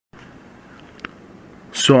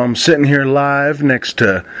So I'm sitting here live next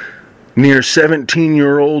to near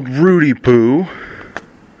 17-year-old Rudy Poo.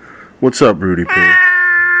 What's up, Rudy Poo?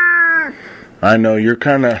 I know you're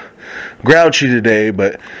kind of grouchy today,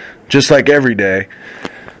 but just like every day.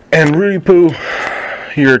 And Rudy Poo,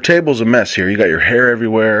 your table's a mess here. You got your hair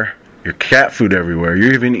everywhere, your cat food everywhere.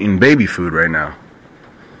 You're even eating baby food right now.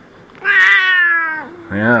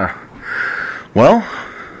 Yeah. Well,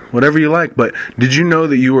 whatever you like. But did you know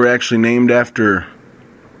that you were actually named after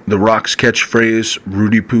The Rock's catchphrase,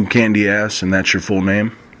 Rudy Poo Candy Ass, and that's your full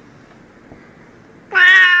name?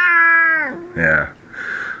 Yeah.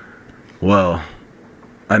 Well,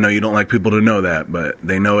 I know you don't like people to know that, but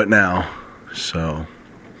they know it now. So,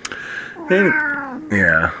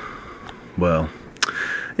 yeah. Well,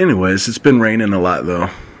 anyways, it's been raining a lot, though.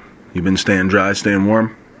 You've been staying dry, staying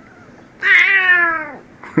warm?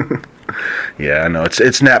 Yeah, I know.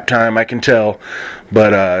 It's nap time, I can tell.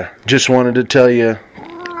 But, just wanted to tell you...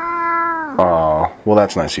 Oh, well,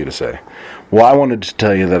 that's nice of you to say. Well, I wanted to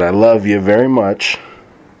tell you that I love you very much.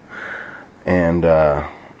 And, I'm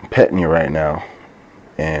petting you right now.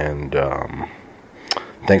 And,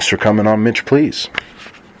 thanks for coming on Mitch Please.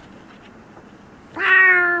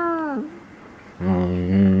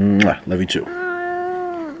 Love you too.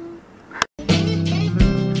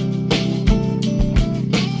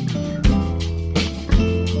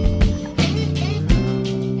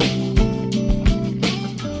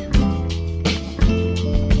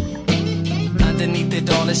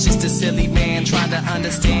 It's just a silly man trying to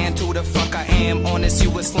understand who the fuck I am on this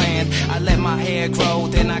US land. I let my hair grow,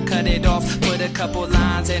 then I cut it off. Put a couple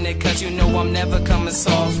lines in it, cause you know I'm never coming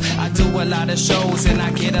soft. I do a lot of shows and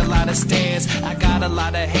I get a lot of stares. I got a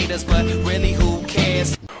lot of haters, but really who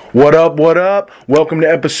cares? What up, what up? Welcome to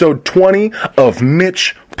episode 20 of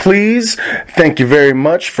Mitch Please. Thank you very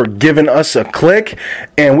much for giving us a click.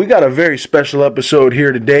 And we got a very special episode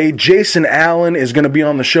here today. Jason Allen is going to be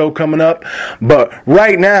on the show coming up. But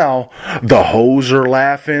right now, the hoes are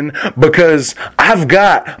laughing because I've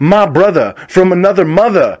got my brother from another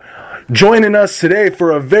mother joining us today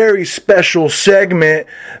for a very special segment.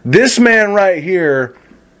 This man right here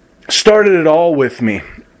started it all with me.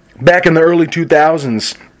 Back in the early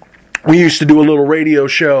 2000s, we used to do a little radio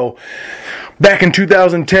show. Back in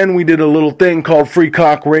 2010, we did a little thing called Free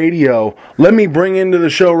Cock Radio. Let me bring into the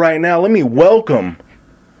show right now, let me welcome,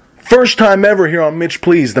 first time ever here on Mitch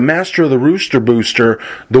Please, the master of the Rooster Booster,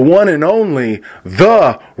 the one and only,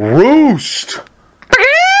 The Roost.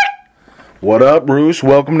 What up, Roost?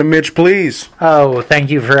 Welcome to Mitch Please. Oh, thank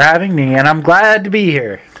you for having me, and I'm glad to be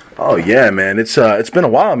here. Oh, yeah, man. It's been a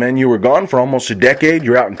while, man. You were gone for almost a decade.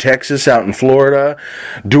 You're out in Texas, out in Florida,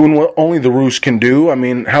 doing what only the Roost can do. I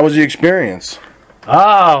mean, how was the experience?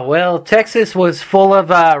 Oh, well, Texas was full of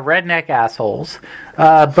redneck assholes.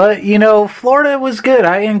 But, you know, Florida was good.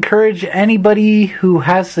 I encourage anybody who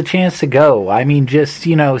has the chance to go. I mean, just,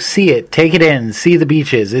 you know, see it. Take it in. See the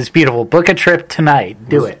beaches. It's beautiful. Book a trip tonight.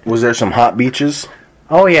 Do it. Was there some hot beaches?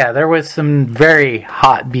 Oh, yeah, there was some very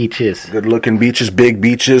hot beaches. Good-looking beaches, big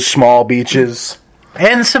beaches, small beaches.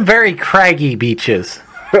 And some very craggy beaches.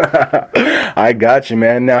 I got you,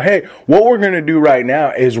 man. Now, hey, what we're going to do right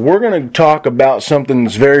now is we're going to talk about something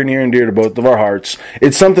that's very near and dear to both of our hearts.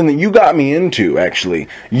 It's something that you got me into, actually.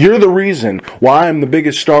 You're the reason why I'm the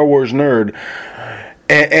biggest Star Wars nerd.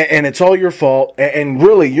 And it's all your fault. And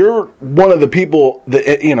really, you're one of the people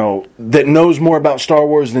that, you know, that knows more about Star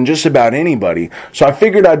Wars than just about anybody. So I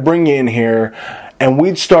figured I'd bring you in here and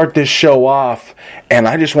we'd start this show off. And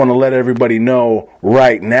I just want to let everybody know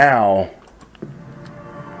right now.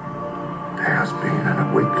 There has been an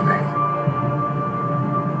awakening.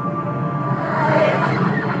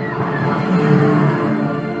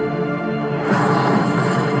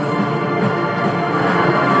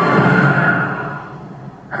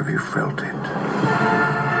 Have you felt it?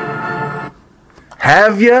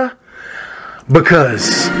 Have ya?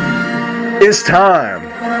 Because it's time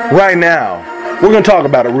right now. We're going to talk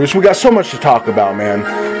about it, Roos. We got so much to talk about,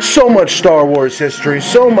 man. So much Star Wars history,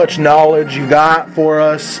 so much knowledge you got for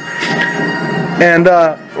us. And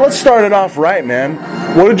let's start it off right, man.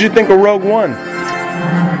 What did you think of Rogue One?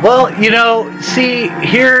 Well, you know, see,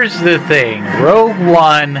 here's the thing. Rogue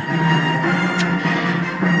One,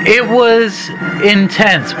 it was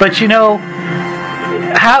intense, but you know,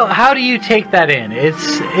 how do you take that in?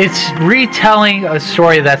 It's retelling a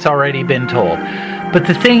story that's already been told. But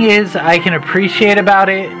the thing is, I can appreciate about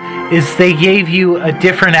it is they gave you a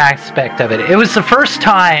different aspect of it. It was the first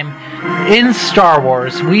time in Star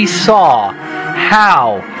Wars we saw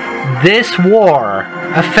how this war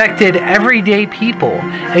affected everyday people,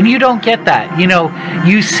 and you don't get that. You know,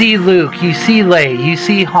 you see Luke, you see Leia, you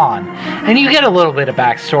see Han, and you get a little bit of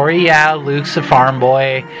backstory. Yeah, Luke's a farm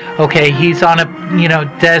boy. Okay, he's on a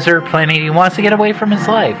desert planet. He wants to get away from his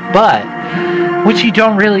life, but what you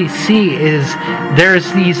don't really see is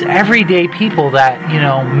there's these everyday people that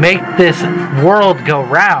make this world go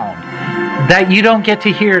round, that you don't get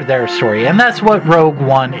to hear their story, and that's what Rogue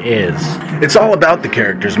One is. It's all about the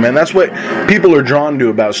characters, man. That's what people are drawn to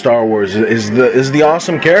about Star Wars is the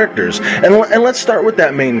awesome characters. And let's start with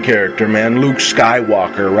that main character, man, Luke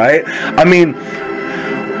Skywalker, right? I mean,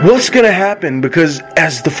 what's going to happen? Because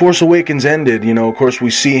as The Force Awakens ended, of course we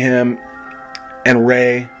see him and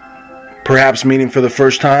Rey perhaps meeting for the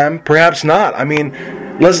first time, perhaps not. I mean,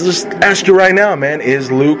 let's just ask you right now, man,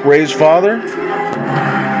 is Luke Rey's father?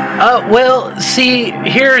 Well, see,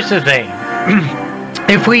 here's the thing.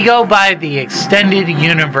 If we go by the extended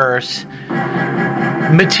universe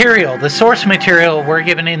material, the source material we're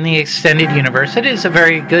given in the extended universe, it is a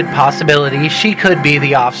very good possibility she could be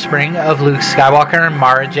the offspring of Luke Skywalker and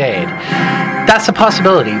Mara Jade. That's a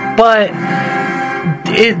possibility, but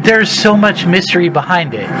there's so much mystery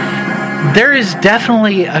behind it. There is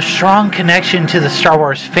definitely a strong connection to the Star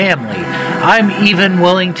Wars family. I'm even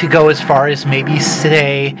willing to go as far as maybe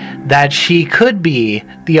say that she could be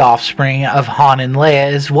the offspring of Han and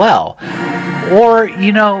Leia as well. Or,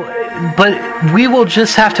 but we will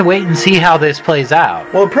just have to wait and see how this plays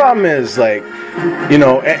out. Well, the problem is,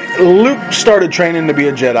 Luke started training to be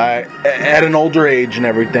a Jedi at an older age and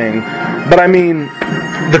everything. But, I mean,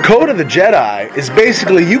 the code of the Jedi is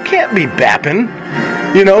basically you can't be bapping.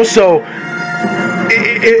 So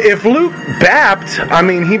if Luke bapped, I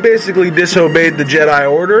mean, he basically disobeyed the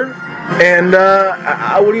Jedi Order. And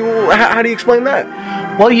how do you explain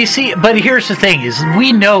that? Well, you see, but here's the thing: is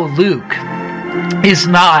we know Luke is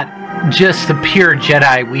not just the pure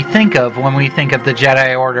Jedi we think of when we think of the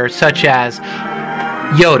Jedi Order, such as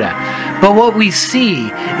Yoda. But what we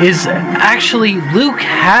see is actually Luke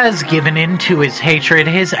has given into his hatred,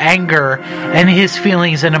 his anger, and his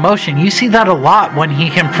feelings and emotion. You see that a lot when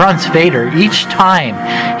he confronts Vader. Each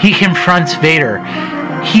time he confronts Vader,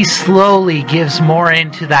 he slowly gives more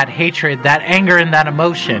into that hatred, that anger, and that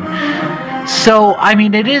emotion. So, I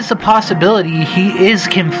mean, it is a possibility he is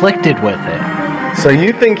conflicted with it. So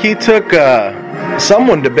you think he took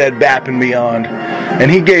someone to bed bapping beyond,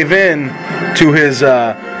 and he gave in to his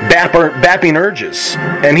bapping urges,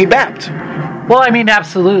 and he bapped. Well, I mean,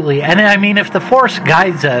 absolutely. And I mean, if the Force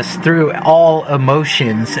guides us through all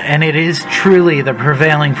emotions, and it is truly the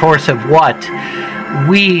prevailing force of what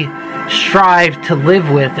we strive to live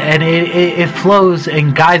with, and it flows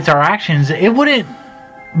and guides our actions, it wouldn't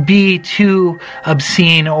be too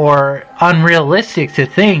obscene or unrealistic to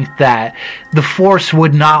think that the Force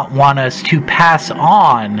would not want us to pass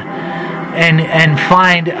on and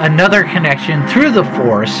find another connection through the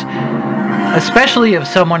Force, especially of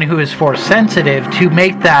someone who is Force sensitive, to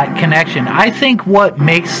make that connection. I think what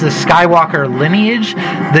makes the Skywalker lineage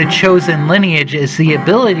the chosen lineage is the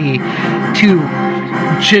ability to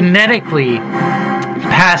genetically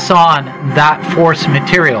pass on that Force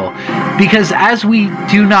material. Because as we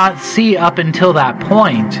do not see up until that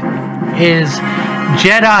point, is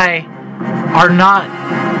Jedi are not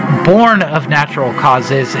born of natural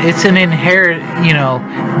causes. It's an inherent,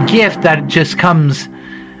 gift that just comes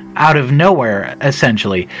out of nowhere,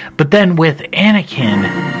 essentially. But then with Anakin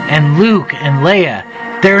and Luke and Leia,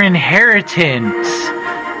 their inheritance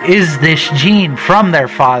is this gene from their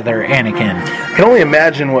father, Anakin. I can only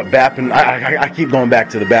imagine what bapping... I keep going back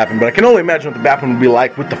to the bapping, but I can only imagine what the bapping would be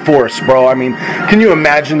like with the Force, bro. I mean, can you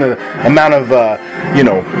imagine the amount of,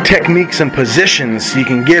 techniques and positions you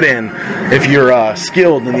can get in if you're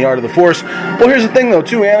skilled in the art of the Force? Well, here's the thing, though,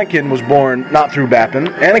 too. Anakin was born not through bapping.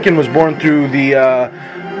 Anakin was born through the...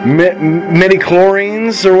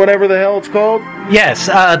 midichlorians, or whatever the hell it's called? Yes,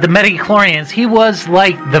 the midichlorians. He was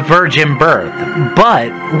like the virgin birth.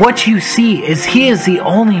 But what you see is he is the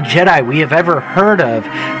only Jedi we have ever heard of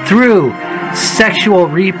through sexual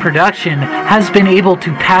reproduction has been able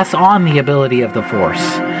to pass on the ability of the Force.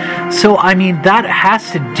 So, I mean, that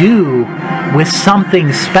has to do with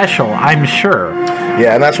something special, I'm sure.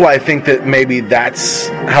 Yeah, and that's why I think that maybe that's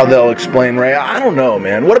how they'll explain Rey. I don't know,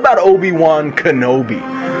 man. What about Obi-Wan Kenobi?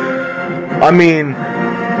 I mean,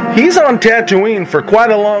 he's on Tatooine for quite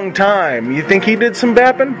a long time. You think he did some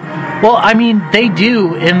bapping? Well, I mean, they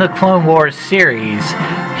do in the Clone Wars series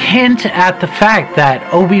hint at the fact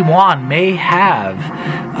that Obi-Wan may have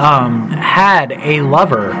had a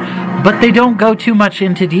lover, but they don't go too much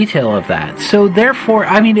into detail of that. So therefore,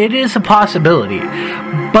 I mean, it is a possibility.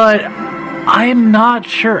 But I'm not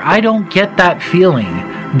sure. I don't get that feeling.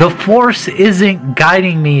 The Force isn't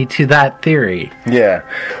guiding me to that theory. Yeah.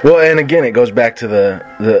 Well, and again, it goes back to the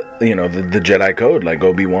Jedi Code. Like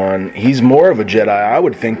Obi-Wan, he's more of a Jedi, I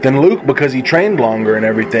would think, than Luke because he trained longer and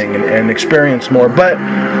everything and experienced more. But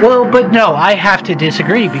no, I have to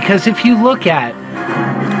disagree because if you look at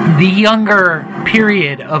the younger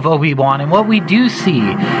period of Obi-Wan and what we do see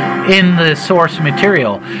in the source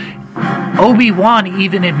material, Obi-Wan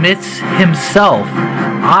even admits himself,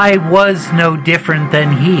 I was no different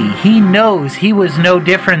than he. He knows he was no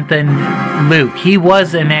different than Luke. He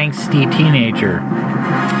was an angsty teenager.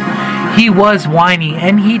 He was whiny,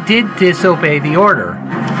 and he did disobey the order.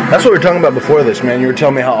 That's what we were talking about before this, man. You were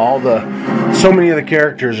telling me how so many of the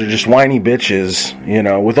characters are just whiny bitches,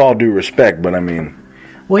 with all due respect, but I mean...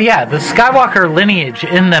 Well, yeah, the Skywalker lineage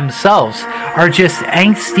in themselves are just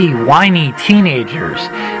angsty, whiny teenagers.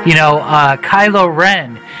 Kylo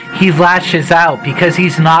Ren, he lashes out because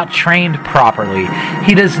he's not trained properly.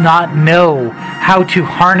 He does not know how to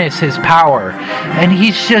harness his power. And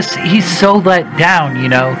he's so let down,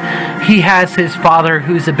 He has his father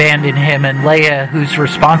who's abandoned him and Leia whose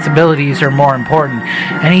responsibilities are more important.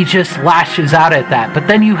 And he just lashes out at that. But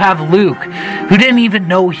then you have Luke, who didn't even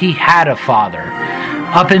know he had a father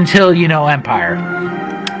up until, Empire.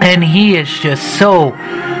 And he is just so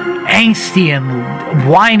angsty and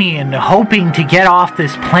whiny and hoping to get off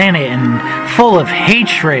this planet and full of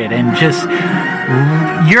hatred and just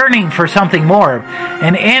yearning for something more.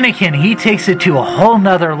 And Anakin, he takes it to a whole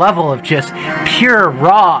nother level of just pure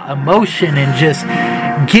raw emotion and just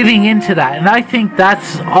giving into that. And I think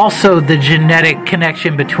that's also the genetic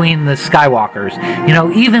connection between the Skywalkers.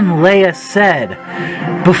 Even Leia said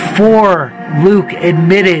before Luke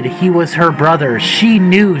admitted he was her brother, she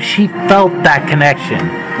felt that connection.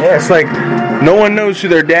 Yeah, it's like no one knows who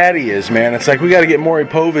their daddy is, man. It's like we got to get Maury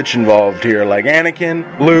Povich involved here. Like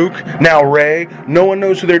Anakin, Luke, now Rey. No one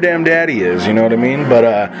knows who their damn daddy is. You know what I mean? But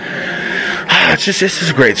it's just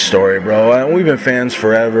a great story, bro. We've been fans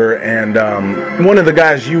forever, and one of the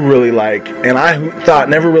guys you really like, and I thought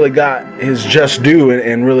never really got his just due,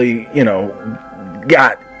 and really,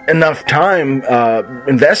 got enough time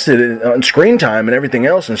invested in screen time and everything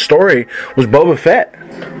else and story was Boba Fett.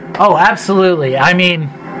 Oh, absolutely. I mean,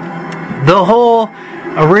 the whole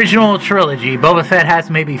original trilogy, Boba Fett has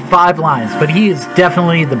maybe 5 lines, but he is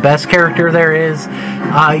definitely the best character there is.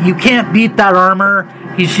 You can't beat that armor.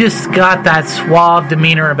 He's just got that suave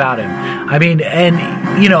demeanor about him. I mean, and,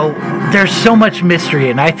 there's so much mystery,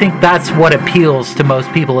 and I think that's what appeals to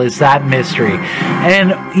most people is that mystery.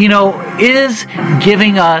 And, is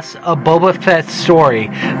giving us a Boba Fett story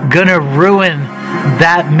gonna ruin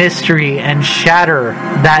that mystery and shatter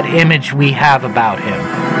that image we have about him?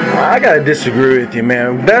 I gotta disagree with you,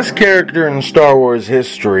 man. Best character in Star Wars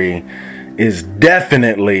history is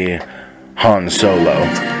definitely Han Solo.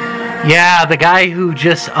 Yeah, the guy who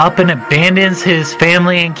just up and abandons his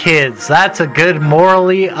family and kids. That's a good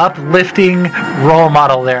morally uplifting role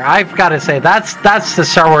model there. I've got to say, that's the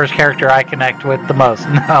Star Wars character I connect with the most.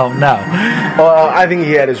 No. Well, I think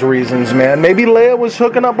he had his reasons, man. Maybe Leia was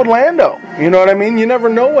hooking up with Lando. You know what I mean? You never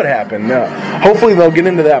know what happened. Hopefully they'll get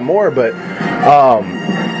into that more, but...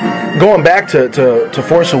 going back to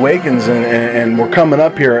Force Awakens, and we're coming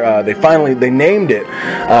up here, they named it.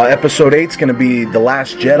 Episode 8's going to be The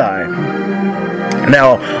Last Jedi.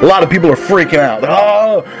 Now, a lot of people are freaking out.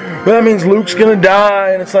 Oh, that means Luke's going to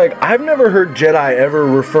die. And it's like, I've never heard Jedi ever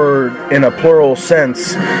referred in a plural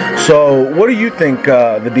sense. So, what do you think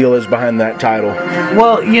the deal is behind that title?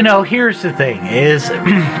 Well, here's the thing, is...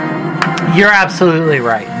 You're absolutely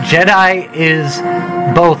right. Jedi is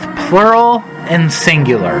both plural and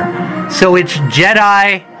singular. So it's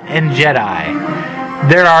Jedi and Jedi.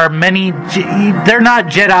 There are many... They're not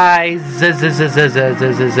Jedis,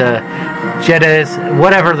 Jedis,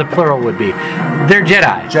 whatever the plural would be. They're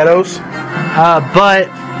Jedi. Jedos? But,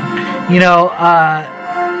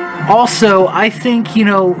 also, I think, in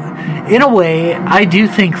a way, I do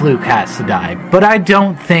think Luke has to die. But I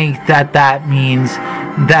don't think that means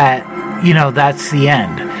that... that's the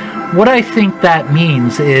end. What I think that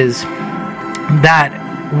means is that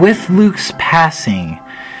with Luke's passing,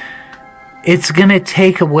 it's going to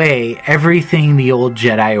take away everything the old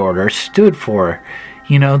Jedi Order stood for.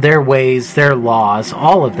 Their ways, their laws,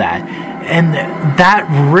 all of that. And that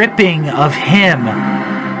ripping of him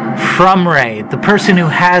from Rey, the person who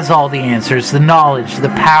has all the answers, the knowledge, the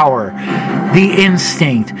power, the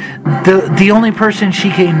instinct, the only person she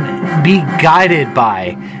can be guided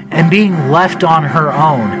by, and being left on her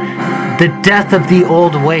own, the death of the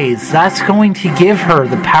old ways. That's going to give her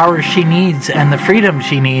the power she needs and the freedom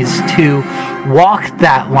she needs to walk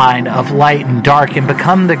that line of light and dark and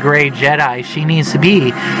become the gray Jedi she needs to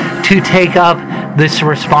be to take up this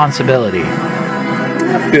responsibility.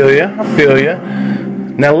 I feel you.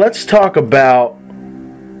 Now let's talk about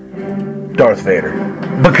Darth Vader.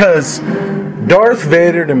 Because Darth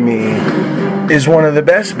Vader to me is one of the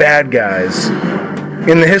best bad guys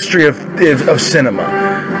in the history of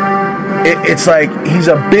cinema. It's like he's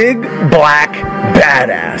a big black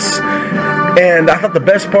badass. And I thought the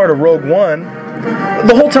best part of Rogue One,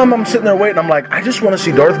 the whole time I'm sitting there waiting, I'm like, I just want to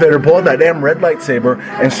see Darth Vader pull out that damn red lightsaber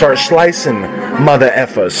and start slicing mother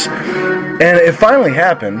effers. And it finally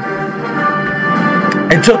happened.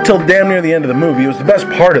 It took till damn near the end of the movie. It was the best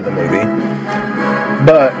part of the movie.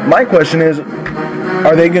 But my question is,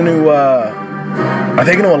 are they going to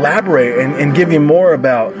elaborate and give you more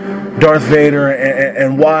about Darth Vader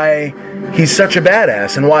and why he's such a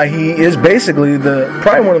badass and why he is basically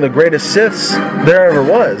probably one of the greatest Siths there ever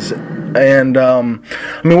was? And I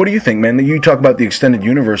mean, what do you think, man? You talk about the extended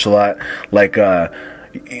universe a lot, like, and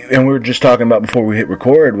we were just talking about before we hit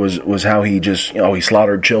record was how he just, he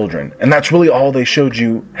slaughtered children, and that's really all they showed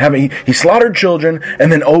you. He slaughtered children,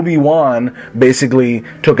 and then Obi-Wan basically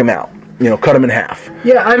took him out, cut him in half.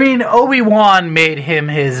 Yeah, I mean, Obi-Wan made him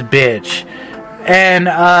his bitch, and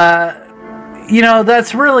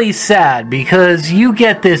that's really sad because you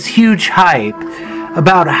get this huge hype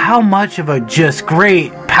about how much of a just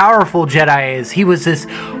great, powerful Jedi is. He was this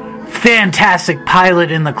fantastic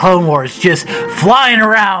pilot in the Clone Wars, just flying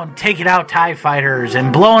around, taking out TIE fighters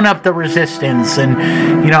and blowing up the Resistance. And,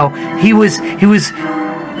 he was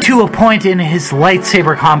to a point in his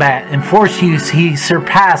lightsaber combat and Force use, he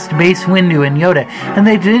surpassed Mace Windu and Yoda. And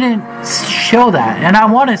they didn't show that. And I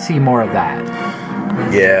want to see more of that.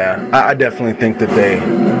 Yeah, I definitely think that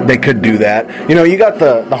they could do that. You got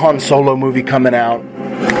the Han Solo movie coming out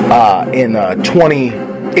in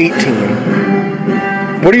 2018.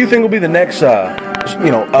 What do you think will be the next,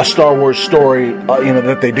 a Star Wars story,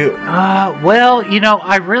 that they do? Well,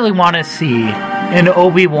 I really want to see an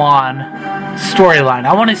Obi-Wan storyline.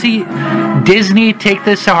 I want to see Disney take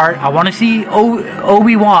this to heart. I want to see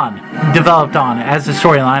Obi-Wan developed on as a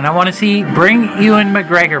storyline. I want to see bring Ewan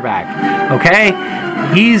McGregor back. Okay,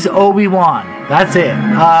 he's Obi-Wan. That's it.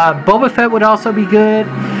 Boba Fett would also be good.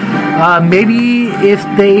 Maybe if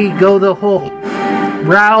they go the whole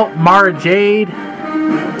route, Mara Jade.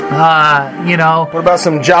 What about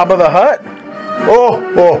some Jabba the Hutt?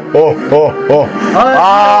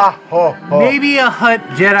 Maybe a Hutt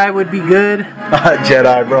Jedi would be good. Hutt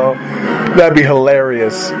Jedi, bro. That'd be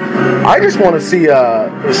hilarious. I just want to see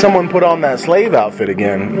someone put on that slave outfit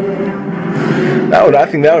again. I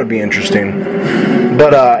think that would be interesting.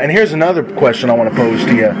 But and here's another question I want to pose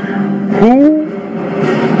to you: who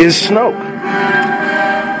is Snoke?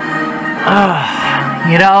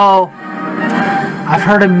 I've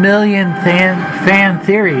heard a million fan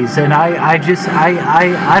theories, and I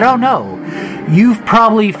don't know. You've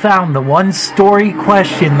probably found the one story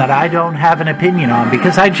question that I don't have an opinion on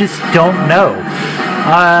because I just don't know.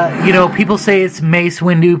 People say it's Mace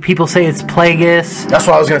Windu, people say it's Plagueis. That's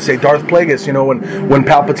what I was going to say, Darth Plagueis. When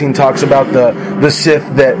Palpatine talks about the Sith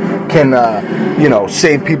that can,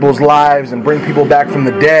 save people's lives and bring people back from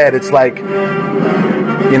the dead, it's like,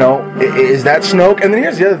 is that Snoke? And then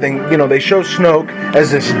here's the other thing, they show Snoke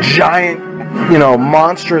as this giant,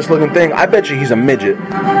 monstrous looking thing. I bet you he's a midget.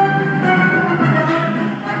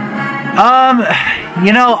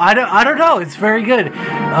 I don't know. It's very good.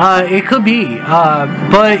 It could be.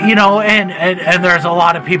 But, and there's a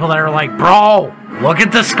lot of people that are like, bro, look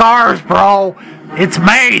at the scars, bro. It's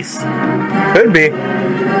Mace. Could be.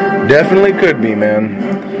 Definitely could be, man.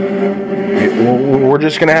 We're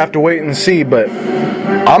just going to have to wait and see, but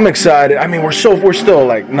I'm excited. I mean, we're still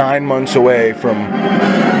like 9 months away from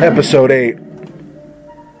episode 8.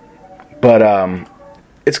 But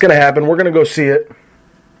it's going to happen. We're going to go see it.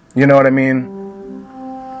 You know what I mean?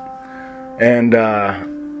 And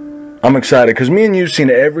I'm excited because me and you've seen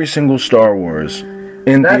every single Star Wars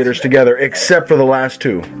in theaters together except for the last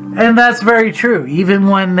 2. And that's very true. Even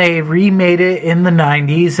when they remade it in the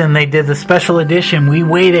 90s and they did the special edition, we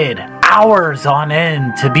waited hours on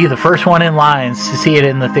end to be the first one in lines to see it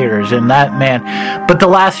in the theaters. And that, man. But The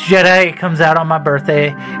Last Jedi comes out on my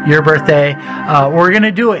birthday, your birthday. We're going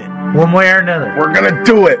to do it one way or another. We're going to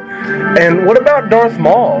do it. And what about Darth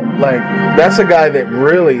Maul? Like, that's a guy that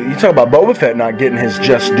really, you talk about Boba Fett not getting his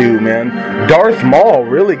just due, man. Darth Maul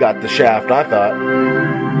really got the shaft, I thought.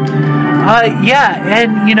 Yeah,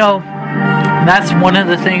 and that's one of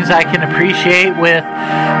the things I can appreciate with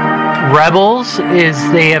Rebels is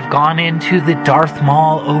they have gone into the Darth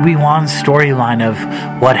Maul Obi-Wan storyline of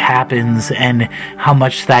what happens and how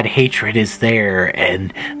much that hatred is there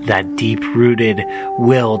and that deep-rooted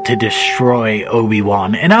will to destroy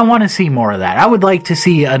Obi-Wan. And I want to see more of that. I would like to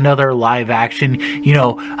see another live action,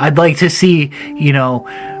 I'd like to see,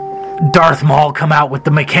 Darth Maul come out with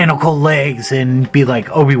the mechanical legs and be like,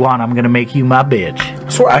 Obi-Wan, I'm gonna make you my bitch.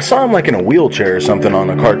 I saw him like in a wheelchair or something on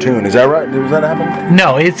a cartoon. Is that right? Was that happen?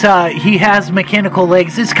 No, it's he has mechanical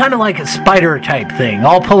legs. It's kind of like a spider type thing.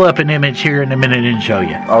 I'll pull up an image here in a minute and show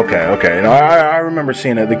you. Okay. No, I remember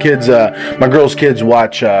seeing it. The kids, my girl's kids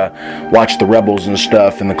watch the Rebels and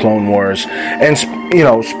stuff and the Clone Wars. And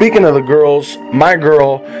speaking of the girls, my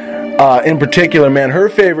girl. In particular, man, her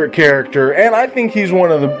favorite character, and I think he's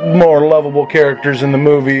one of the more lovable characters in the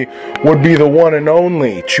movie, would be the one and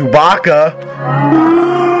only Chewbacca.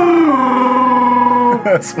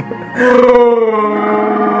 That's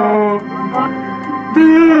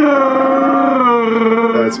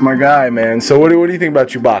my guy, man. So what do you think about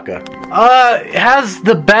Chewbacca? Has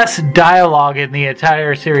the best dialogue in the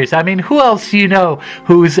entire series. I mean, who else do you know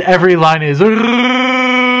whose every line is...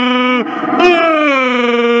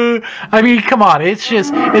 I mean, come on, it's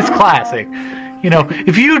classic.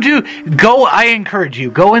 If you do, I encourage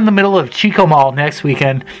you, go in the middle of Chico Mall next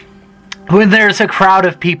weekend when there's a crowd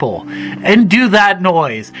of people and do that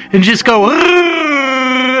noise and just go,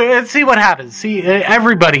 and see what happens. See,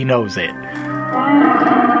 everybody knows it.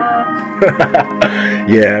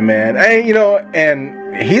 Yeah, man.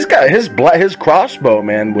 And he's got his crossbow,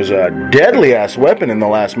 man, was a deadly ass weapon in the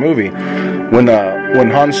last movie. When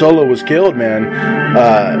Han Solo was killed, man,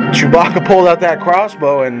 Chewbacca pulled out that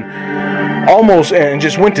crossbow and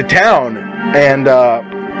just went to town. And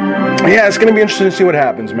yeah, it's gonna be interesting to see what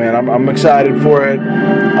happens, man. I'm excited for it.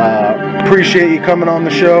 Appreciate you coming on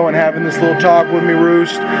the show and having this little talk with me,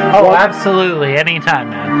 Roost. Oh, absolutely, anytime,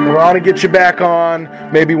 man. We're on to get you back on.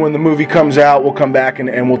 Maybe when the movie comes out, we'll come back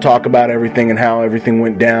and we'll talk about everything and how everything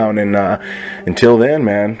went down. And until then,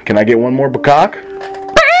 man, can I get one more Bakak?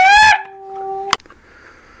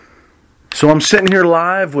 So I'm sitting here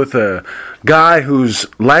live with a guy whose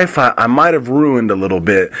life I might have ruined a little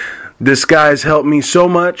bit. This guy's helped me so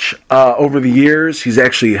much over the years. He's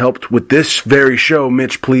actually helped with this very show,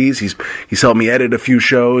 Mitch Please. He's helped me edit a few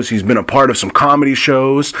shows. He's been a part of some comedy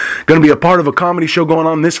shows. Going to be a part of a comedy show going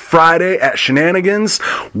on this Friday at Shenanigans.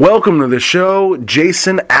 Welcome to the show,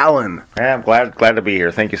 Jason Allen. Yeah, I'm glad to be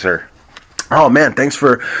here. Thank you, sir. Oh man, thanks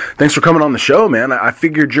for coming on the show, man. I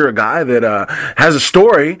figured you're a guy that has a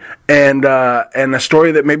story and a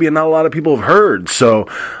story that maybe not a lot of people have heard. So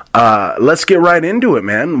let's get right into it,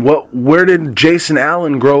 man. Where did Jason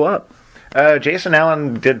Allen grow up? Jason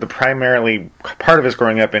Allen did the primarily part of his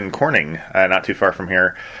growing up in Corning, not too far from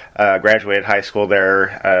here. Graduated high school there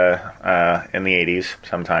in the 80s,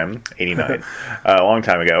 sometime 89, a long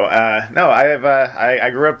time ago. I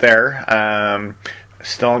grew up there.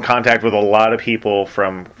 Still in contact with a lot of people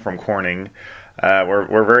from Corning.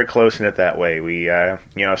 We're very close knit that way. We a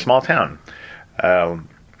small town.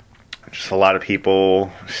 Just a lot of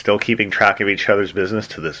people still keeping track of each other's business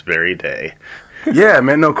to this very day. Yeah,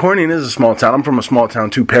 man. No, Corning is a small town. I'm from a small town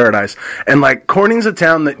too, Paradise. And Corning's a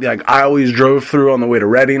town that I always drove through on the way to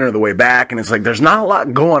Reading or the way back, and it's there's not a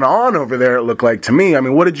lot going on over there. It looked like to me. I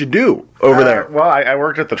mean, what did you do over there? Well, I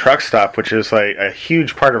worked at the truck stop, which is a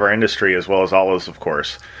huge part of our industry, as well as olives, of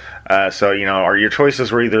course. So your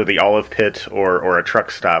choices were either the olive pit or a truck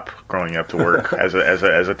stop growing up to work as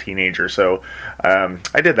a teenager. So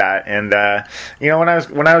I did that, and when I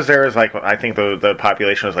was there, it was I think the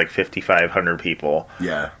population was 5,500 people.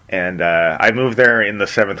 Yeah. And I moved there in the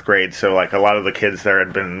 7th grade, so a lot of the kids there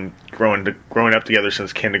had been growing up together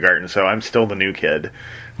since kindergarten. So I'm still the new kid.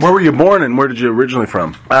 Where were you born, and where did you originally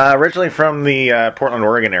from? Originally from the Portland,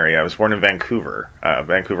 Oregon area. I was born in Vancouver,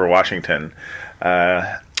 Washington.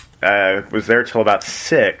 Was there till about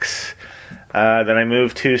 6. Then I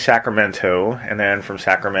moved to Sacramento, and then from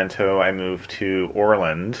Sacramento I moved to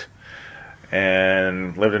Orland,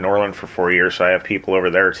 and lived in Orland for 4 years, so I have people over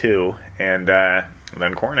there too, and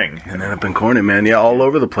then Corning. And then up in Corning, man. Yeah, all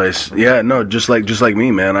over the place. Yeah, no, just like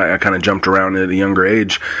me, man. I kind of jumped around at a younger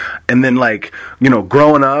age. And then,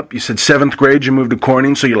 growing up, you said 7th grade, you moved to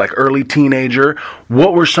Corning, so you're early teenager.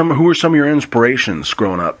 Who were some of your inspirations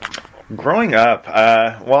growing up? Growing up,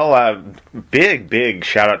 big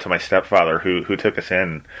shout out to my stepfather who took us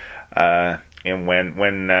in. And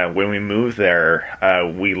when we moved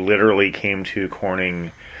there, we literally came to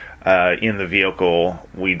Corning in the vehicle.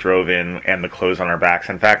 We drove in, and the clothes on our backs.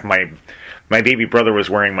 In fact, my baby brother was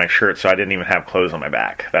wearing my shirt, so I didn't even have clothes on my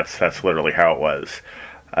back. That's literally how it was.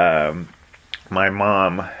 my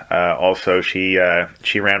mom also, she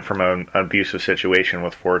ran from an abusive situation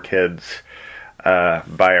with 4 kids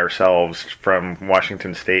by ourselves from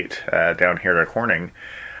Washington State down here to Corning.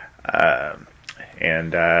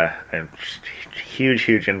 And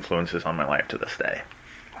huge influences on my life to this day.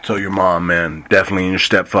 So your mom, man, definitely, and your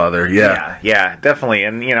stepfather, yeah, definitely.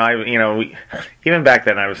 And even back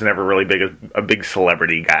then, I was never really a big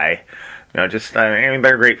celebrity guy. Just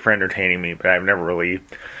they're great for entertaining me, but I've never really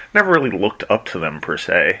looked up to them per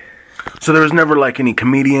se. So there was never like any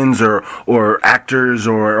comedians or actors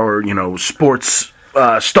or sports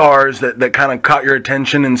stars that kind of caught your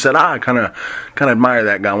attention and said, I kind of admire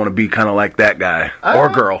that guy. I want to be kind of like that guy or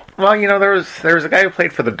girl. Well, there was a guy who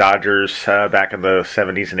played for the Dodgers back in the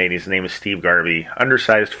 70s and 80s. His name was Steve Garvey,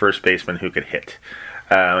 undersized first baseman who could hit.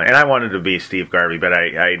 And I wanted to be Steve Garvey, but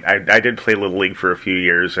I did play Little League for a few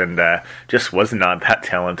years and just was not that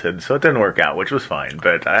talented, so it didn't work out, which was fine.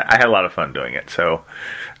 But I had a lot of fun doing it, so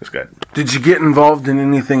it was good. Did you get involved in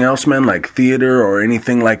anything else, man, like theater or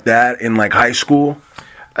anything like that in like high school?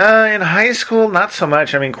 In high school, not so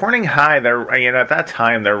much. I mean, Corning High, at that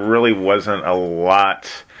time, there really wasn't a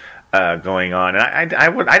lot going on. And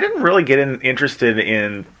I didn't really get interested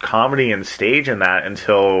in comedy and stage and that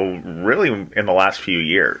until really in the last few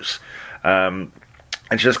years.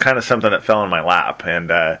 It's just kind of something that fell in my lap, and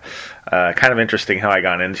kind of interesting how I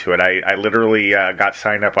got into it. I literally got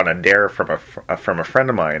signed up on a dare from a friend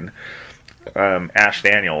of mine, Ash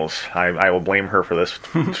Daniels. I will blame her for this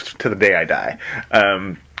to the day I die.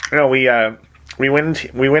 We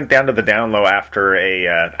went down to the down low after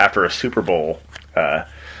a Super Bowl.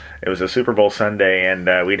 It was a Super Bowl Sunday,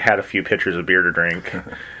 and we'd had a few pitchers of beer to drink.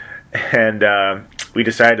 And we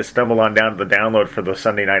decided to stumble on down to the download for the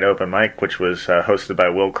Sunday night open mic, which was hosted by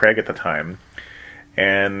Will Craig at the time.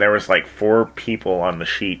 And there was like 4 people on the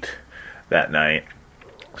sheet that night.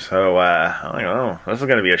 So I'm like, oh, this is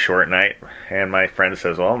going to be a short night. And my friend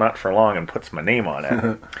says, well, not for long, and puts my name on it.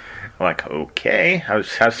 I'm like, okay. I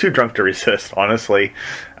was too drunk to resist, honestly.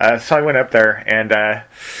 So I went up there, and I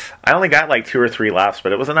only got like 2 or 3 laughs,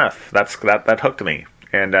 but it was enough. That hooked me.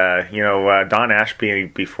 And Don Ashby,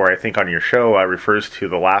 before I think on your show, refers to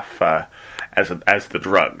the laugh as the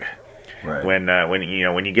drug. Right. When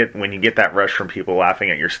you get that rush from people laughing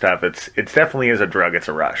at your stuff, it definitely is a drug. It's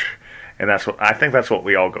a rush. And I think that's what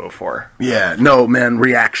we all go for. Yeah, no, man,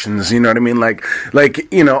 reactions, you know what I mean? Like,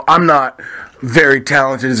 I'm not very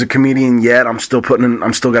talented as a comedian yet. I'm still got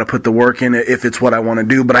to put the work in if it's what I want to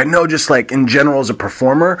do. But I know just like in general as a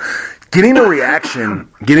performer, getting a reaction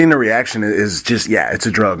is just, it's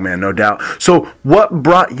a drug, man, no doubt. So what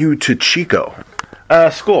brought you to Chico?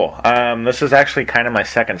 School. This is actually kind of my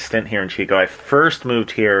second stint here in Chico. I first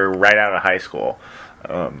moved here right out of high school.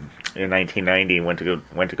 In 1990, went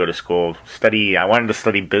to go to school. I wanted to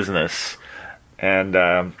study business and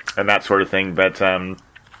that sort of thing. But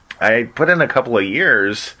I put in a couple of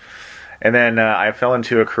years, and then I fell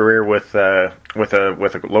into a career with a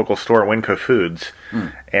local store, Winco Foods,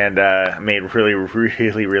 and made really,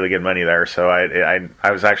 really, really good money there. So I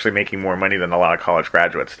was actually making more money than a lot of college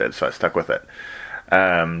graduates did. So I stuck with it.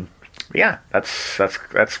 Yeah, that's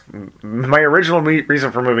my original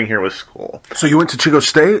reason for moving here was school. So you went to Chico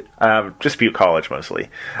State? Just Butte College mostly.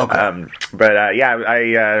 Okay. I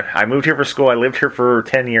moved here for school. I lived here for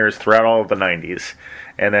 10 years throughout all of the 90s,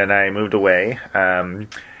 and then I moved away.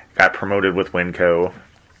 Got promoted with Winco,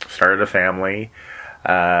 started a family,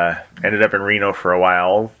 ended up in Reno for a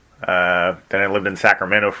while. Then I lived in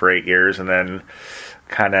Sacramento for 8 years, and then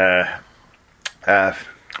kind of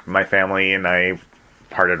my family and I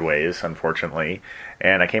parted ways, unfortunately,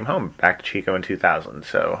 and I came home back to Chico in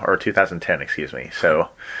 2010, excuse me. So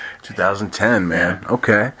 2010, man. Yeah.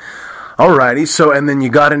 Okay. Alrighty. So, and then you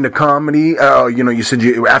got into comedy. You said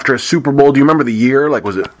after a Super Bowl. Do you remember the year? Like,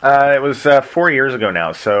 was it? It was 4 years ago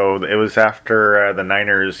now. So it was after the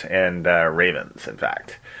Niners and Ravens, in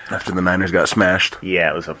fact. After the Niners got smashed.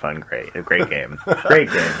 Yeah, it was a great game.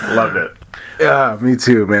 Great game. Loved it. Yeah, me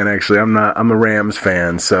too, man. Actually, I'm a Rams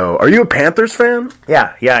fan. So, are you a Panthers fan?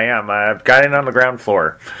 Yeah, I am. I got in on the ground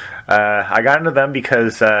floor. I got into them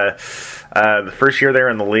because the first year they were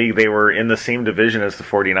in the league, they were in the same division as the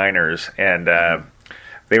 49ers, and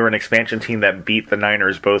they were an expansion team that beat the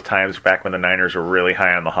Niners both times back when the Niners were really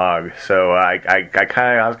high on the hog. So I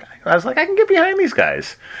was like, I can get behind these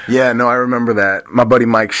guys. Yeah, no, I remember that. My buddy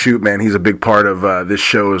Mike Shoot, man, he's a big part of this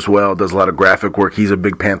show as well. Does a lot of graphic work. He's a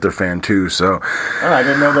big Panther fan too. So I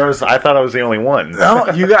didn't know there was. I thought I was the only one.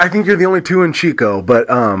 I think you're the only 2 in Chico,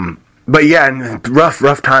 But yeah,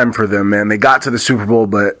 rough time for them, man. They got to the Super Bowl,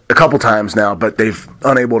 but a couple times now, but they've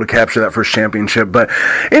unable to capture that first championship. But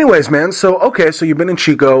anyways, man, so you've been in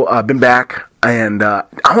Chico, been back And I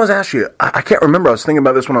want to ask you, I can't remember. I was thinking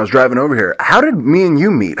about this when I was driving over here. How did me and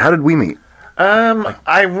you meet? How did we meet?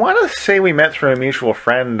 I want to say we met through a mutual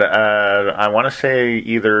friend. I want to say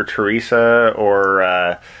either Teresa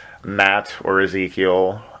or Matt or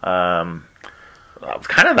Ezekiel.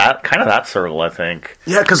 Kind of that circle, I think.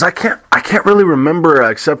 Yeah, because I can't really remember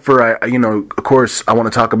except for of course I want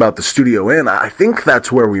to talk about the Studio Inn. I think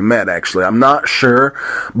that's where we met. Actually, I'm not sure,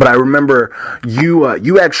 but I remember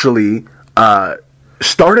you actually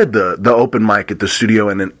started the open mic at the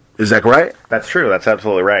Studio Inn. Is that right? That's true. That's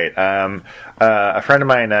absolutely right. A friend of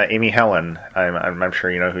mine, Amy Helen, I'm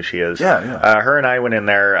sure you know who she is. Yeah. Her and I went in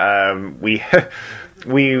there. We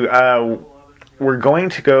were going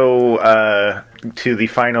to go to the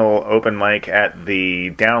final open mic at the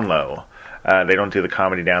Down Low. They don't do the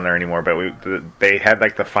comedy down there anymore, but they had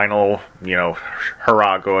like the final,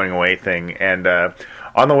 hurrah going away thing. And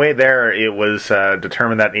on the way there, it was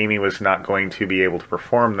determined that Amy was not going to be able to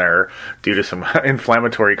perform there due to some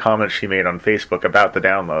inflammatory comments she made on Facebook about the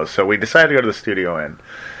Down Low. So we decided to go to the Studio Inn.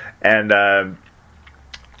 And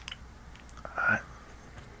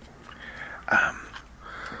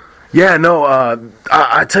yeah, no,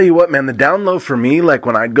 I tell you what, man, the Down Low for me, like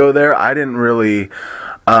when I'd go there, I didn't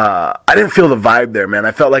feel the vibe there, man.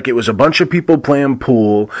 I felt like it was a bunch of people playing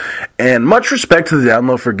pool, and much respect to the Down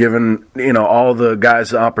Low for giving, all the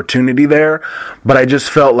guys the opportunity there, but I just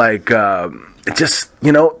felt like,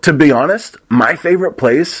 to be honest, my favorite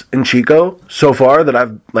place in Chico so far that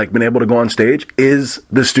I've been able to go on stage is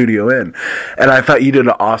the Studio Inn. And I thought you did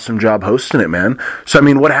an awesome job hosting it, man. So, I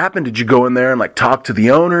mean, what happened? Did you go in there and talk to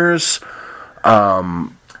the owners?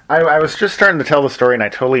 I was just starting to tell the story, and I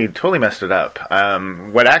totally messed it up.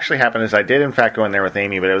 What actually happened is I did, in fact, go in there with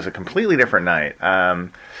Amy, but it was a completely different night.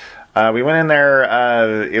 We went in there,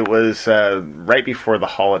 it was right before the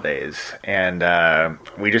holidays, and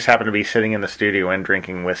we just happened to be sitting in the studio and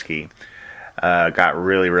drinking whiskey. Got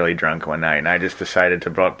really, really drunk one night, and I just decided to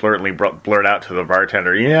bluntly blurt out to the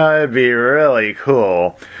bartender, it'd be really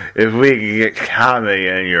cool if we could get comedy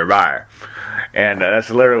in your bar. And that's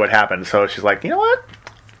literally what happened. So she's like, you know what?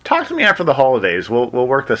 Talk to me after the holidays. We'll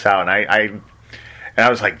work this out. And I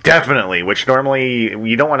was like, definitely, which normally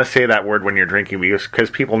you don't want to say that word when you're drinking because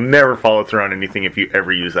people never follow through on anything if you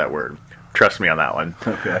ever use that word. Trust me on that one.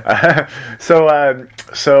 Okay.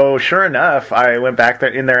 So sure enough, I went back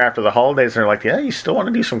in there after the holidays, and they're like, yeah, you still want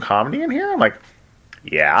to do some comedy in here? I'm like,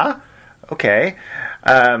 yeah, okay.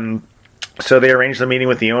 So they arranged the meeting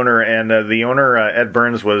with the owner, and the owner, Ed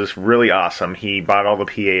Burns, was really awesome. He bought all the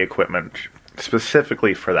PA equipment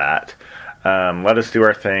specifically for that. Let us do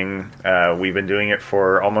our thing. We've been doing it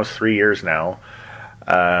for almost 3 years now.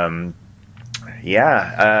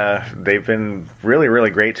 They've been really, really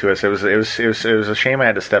great to us. It was a shame I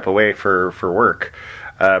had to step away for work.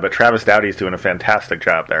 But Travis Dowdy's doing a fantastic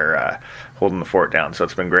job there, holding the fort down, so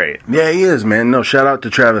it's been great. Yeah, he is, man. No, shout out to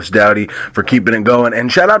Travis Dowdy for keeping it going,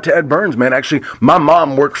 and shout out to Ed Burns, man. Actually, my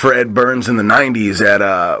mom worked for Ed Burns in the 90s at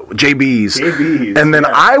JB's. And then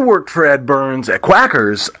I worked for Ed Burns at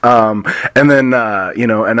Quackers, and then,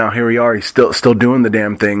 and now here we are. He's still doing the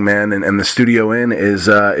damn thing, man, and the Studio Inn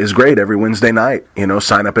is great every Wednesday night.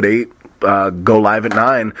 Sign up at 8, go live at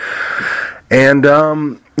 9. And,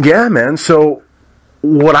 yeah, man, so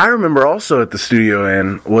what I remember also at the Studio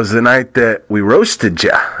Inn was the night that we roasted you.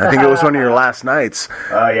 I think it was one of your last nights.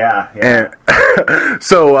 Oh, yeah. And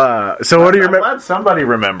so what do you remember? I'm glad somebody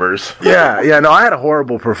remembers. Yeah. No, I had a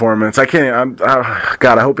horrible performance. I can't.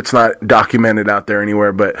 God, I hope it's not documented out there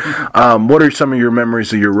anywhere. But what are some of your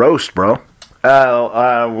memories of your roast, bro?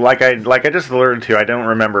 Like I just alluded to, I don't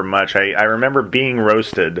remember much. I remember being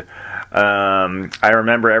roasted. I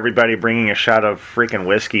remember everybody bringing a shot of freaking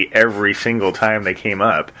whiskey every single time they came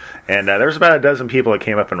up, and there was about a dozen people that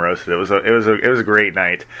came up and roasted. It was a great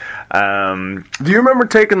night. Do you remember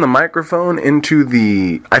taking the microphone into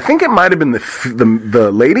I think it might have been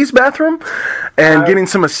the ladies' bathroom, and getting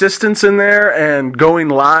some assistants in there and going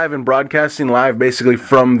live and broadcasting live basically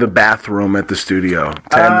from the bathroom at the studio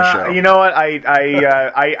to end the show? You know what?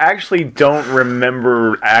 I actually don't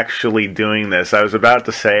remember actually doing this. I was about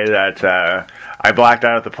to say that I blacked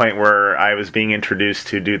out at the point where I was being introduced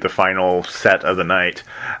to do the final set of the night.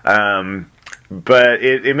 But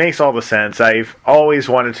it makes all the sense. I've always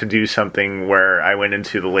wanted to do something where I went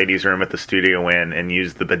into the ladies' room at the Studio Inn and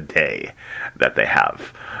used the bidet that they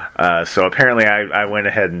have. So apparently I went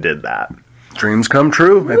ahead and did that. Dreams come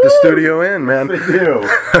true at the Studio Inn, man. They do.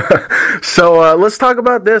 So let's talk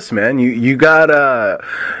about this, man. You got.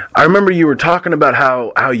 I remember you were talking about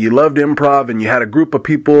how you loved improv, and you had a group of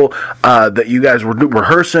people that you guys were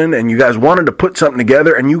rehearsing, and you guys wanted to put something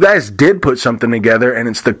together, and you guys did put something together, and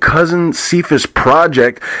it's the Cousin Cephas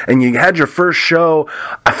Project, and you had your first show.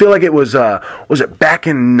 I feel like it was it back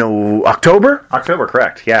in October? October,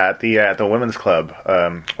 correct? Yeah, at the Women's Club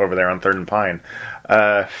over there on 3rd and Pine.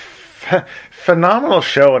 Phenomenal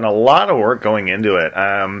show and a lot of work going into it.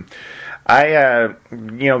 Going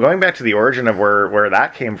back to the origin of where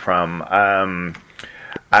that came from,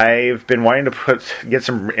 I've been wanting to get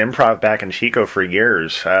some improv back in Chico for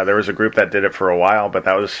years. There was a group that did it for a while, but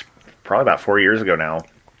that was probably about 4 years ago now.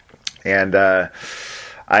 And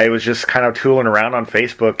I was just kind of tooling around on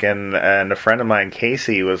Facebook, and a friend of mine,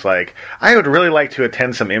 Casey, was like, I would really like to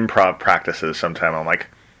attend some improv practices sometime. I'm like,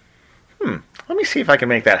 let me see if I can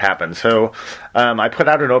make that happen. So I put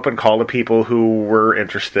out an open call to people who were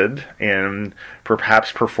interested in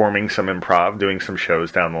perhaps performing some improv, doing some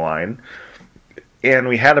shows down the line. And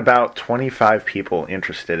we had about 25 people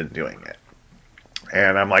interested in doing it.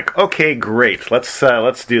 And I'm like, okay, great, let's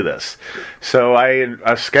do this. So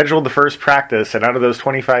I scheduled the first practice, and out of those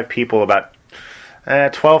 25 people, about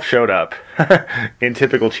 12 showed up in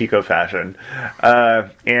typical Chico fashion.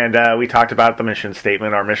 And we talked about the mission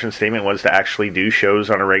statement. Our mission statement was to actually do shows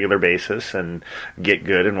on a regular basis and get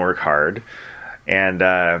good and work hard.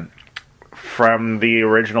 And from the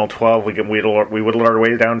original 12, we whittled our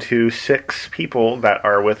way down to 6 people that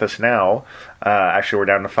are with us now. Actually, we're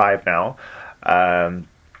down to 5 now.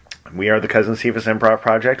 We are the Cousin Cephas Improv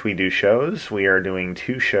Project. We do shows. We are doing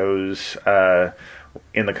 2 shows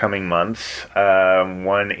in the coming months.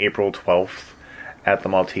 One April 12th at the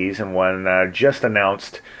Maltese, and one just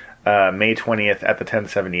announced May 20th at the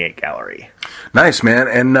 1078 Gallery. Nice, man.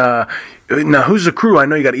 And now, who's the crew? I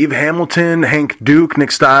know you got Eve Hamilton, Hank Duke,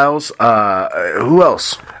 Nick Stiles. Who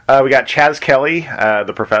else? We got Chaz Kelly,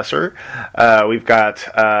 the professor. We've got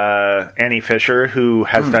Annie Fisher, who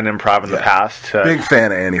has done improv in the past. Big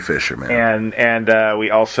fan of Annie Fisher, man. And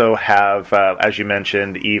we also have, as you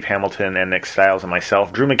mentioned, Eve Hamilton and Nick Stiles and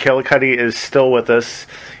myself. Drew McKillicuddy is still with us.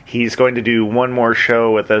 He's going to do one more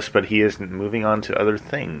show with us, but he is moving on to other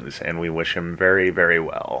things, and we wish him very, very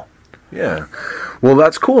well. Yeah. Well,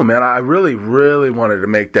 that's cool, man. I really, really wanted to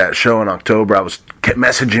make that show in October. I kept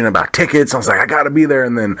messaging about tickets. I was like, I got to be there.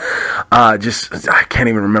 And then I can't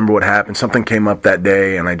even remember what happened. Something came up that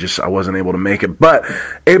day, and I wasn't able to make it. But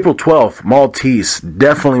April 12th, Maltese.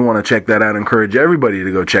 Definitely want to check that out. Encourage everybody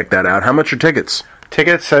to go check that out. How much are tickets?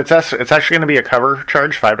 Tickets, it's actually going to be a cover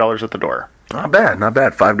charge, $5 at the door. Not bad.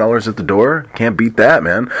 $5 at the door. Can't beat that,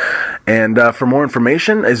 man. And for more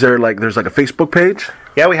information, there's like a Facebook page?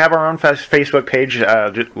 Yeah, we have our own Facebook page.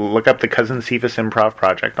 Just look up the Cousin Cephas Improv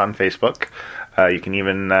Project on Facebook. You can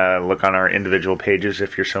even look on our individual pages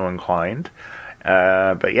if you're so inclined.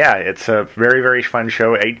 But yeah, it's a very, very fun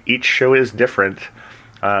show. Each show is different.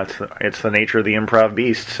 It's the nature of the improv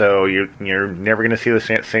beast, so you're never going to see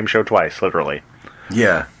the same show twice, literally.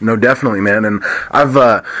 Yeah, no, definitely, man. And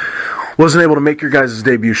I've wasn't able to make your guys'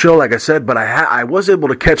 debut show, like I said, but I was able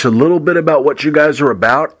to catch a little bit about what you guys are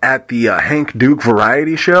about at the Hank Duke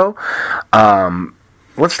Variety Show.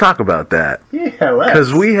 Let's talk about that. Yeah, let's.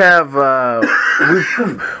 Because we have,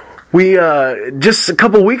 we just a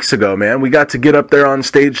couple weeks ago, man, we got to get up there on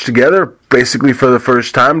stage together, basically for the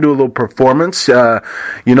first time, do a little performance.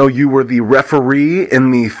 You were the referee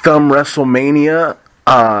in the Thumb WrestleMania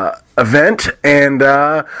event, and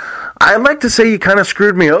I'd like to say you kind of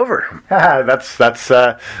screwed me over. That's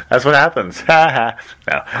what happens. No.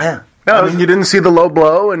 Yeah. No, I mean, you didn't see the low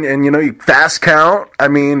blow, and you fast count. I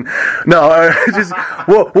mean, no. Just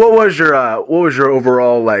what was your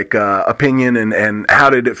overall opinion, and how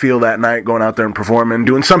did it feel that night going out there and performing,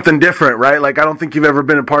 doing something different, right? Like, I don't think you've ever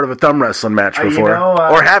been a part of a thumb wrestling match before,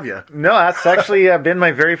 or have you? No, that's actually been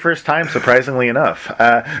my very first time, surprisingly enough.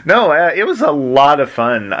 It was a lot of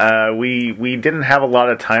fun. We didn't have a lot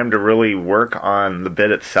of time to really work on the bit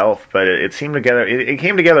itself, but it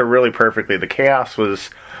came together really perfectly. The chaos was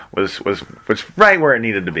right where it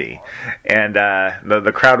needed to be, and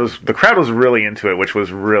the crowd was really into it, which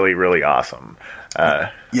was really, really awesome.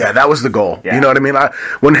 Yeah, that was the goal. Yeah. You know what I mean?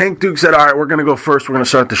 When Hank Duke said, all right, we're going to go first, we're going to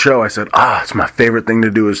start the show, I said, it's my favorite thing to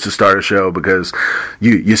do is to start a show, because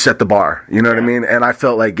you set the bar. You know what I mean? And I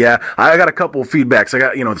felt like, I got a couple of feedbacks. I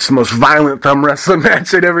got, it's the most violent thumb wrestling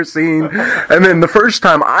match I'd ever seen. And then the first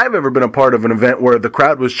time I've ever been a part of an event where the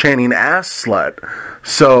crowd was chanting ass slut.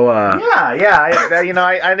 So,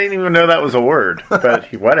 I didn't even know that was a word,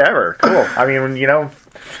 but whatever. Cool. I mean,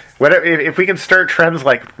 Whatever, if we can start trends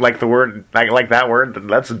like the word like that word, then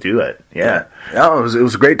let's do it. Yeah. Yeah, it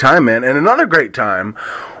was a great time, man. And another great time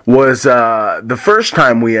was the first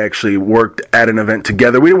time we actually worked at an event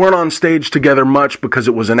together. We weren't on stage together much because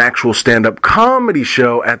it was an actual stand-up comedy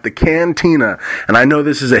show at the Cantina. And I know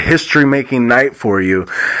this is a history-making night for you.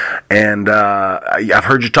 And I've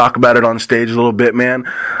heard you talk about it on stage a little bit, man.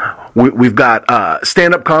 We've got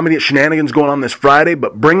stand-up comedy at Shenanigans going on this Friday,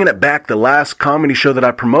 but bringing it back, the last comedy show that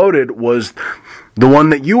I promoted was the one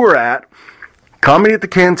that you were at, Comedy at the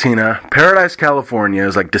Cantina, Paradise, California. It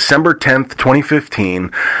was like December 10th,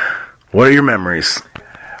 2015. What are your memories?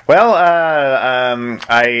 Well, I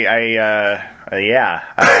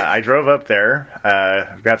drove up there.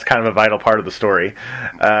 That's kind of a vital part of the story.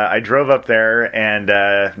 I drove up there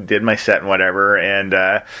and did my set and whatever. And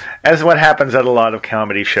as what happens at a lot of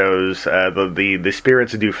comedy shows, the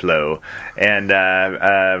spirits do flow. And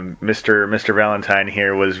Mr. Valentine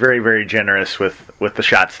here was very, very generous with the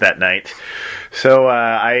shots that night. So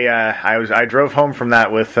I drove home from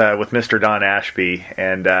that with Mr. Don Ashby,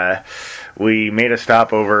 and we made a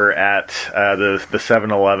stop over at the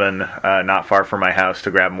 7-Eleven not far from my house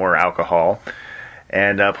to grab more alcohol.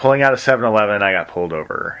 And pulling out of 7-Eleven, I got pulled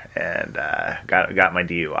over and got my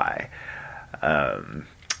DUI,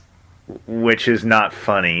 which is not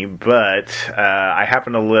funny. But I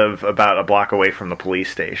happen to live about a block away from the police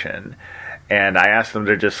station. And I asked them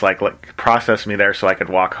to just like process me there so I could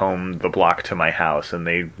walk home the block to my house, and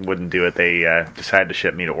they wouldn't do it. They decided to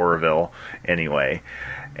ship me to Oroville anyway,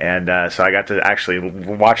 and so I got to actually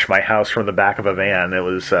watch my house from the back of a van. It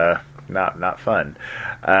was not fun,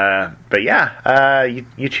 but yeah,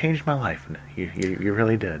 you changed my life. You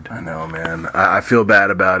really did. I know, man. I feel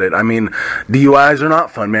bad about it. I mean, DUIs are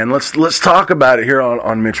not fun, man. Let's talk about it here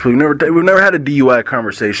on Mitch. We've never had a DUI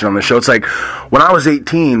conversation on the show. It's like when I was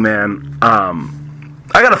 18, man.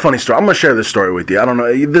 I got a funny story. I'm gonna share this story with you. I don't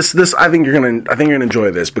know this. I think you're gonna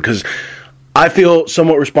enjoy this because I feel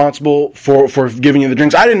somewhat responsible for giving you the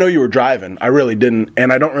drinks. I didn't know you were driving. I really didn't,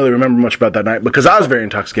 and I don't really remember much about that night because I was very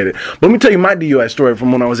intoxicated. But let me tell you my DUI story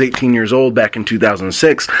from when I was 18 years old back in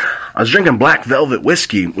 2006. I was drinking Black Velvet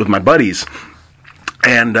whiskey with my buddies,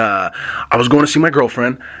 and I was going to see my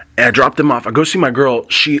girlfriend. And I dropped him off. I go see my girl.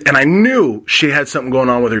 And I knew she had something going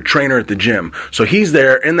on with her trainer at the gym. So he's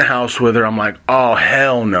there in the house with her. I'm like, oh,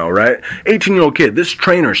 hell no, right? 18-year-old kid. This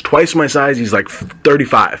trainer's twice my size. He's like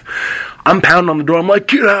 35. I'm pounding on the door. I'm like,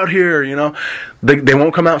 get out here, you know. They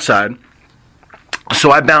won't come outside.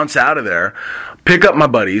 So I bounce out of there, pick up my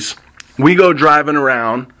buddies. We go driving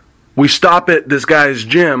around. We stop at this guy's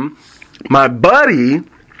gym. My buddy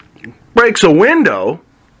breaks a window.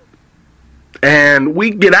 And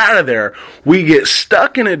we get out of there. We get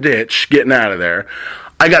stuck in a ditch getting out of there.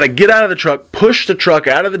 I got to get out of the truck, push the truck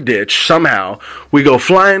out of the ditch somehow. We go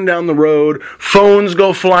flying down the road. Phones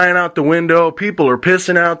go flying out the window. People are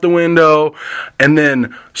pissing out the window. And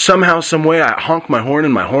then somehow, some way, I honk my horn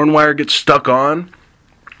and my horn wire gets stuck on.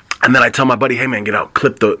 And then I tell my buddy, hey man, get out,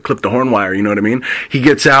 clip the horn wire, you know what I mean? He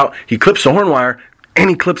gets out, he clips the horn wire, and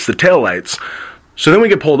he clips the taillights. So then we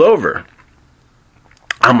get pulled over.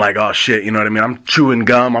 I'm like, oh shit, you know what I mean? I'm chewing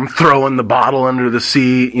gum, I'm throwing the bottle under the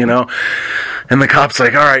seat, you know? And the cop's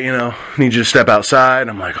like, all right, you know, need you to step outside.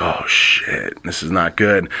 I'm like, oh shit, this is not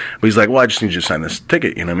good. But he's like, well, I just need you to sign this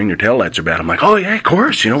ticket, you know what I mean? Your taillights are bad. I'm like, oh yeah, of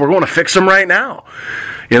course, you know, we're going to fix them right now.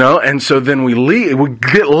 You know, and so then we leave, we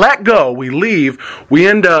get let go, we leave, we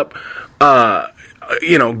end up,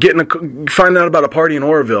 you know, find out about a party in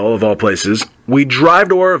Oroville, of all places. We drive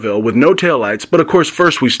to Oroville with no taillights, but of course,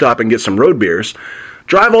 first we stop and get some road beers.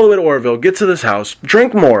 Drive all the way to Oroville, get to this house,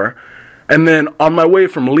 drink more, and then on my way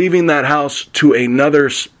from leaving that house to another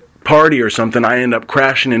party or something, I end up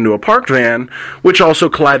crashing into a parked van, which also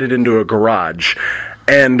collided into a garage.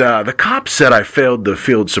 And the cops said I failed the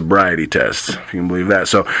field sobriety test, if you can believe that.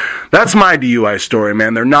 So that's my DUI story,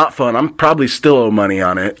 man. They're not fun. I'm probably still owe money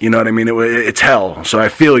on it. You know what I mean? It's hell. So I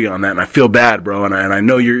feel you on that, and I feel bad, bro. And I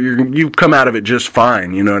know you've come out of it just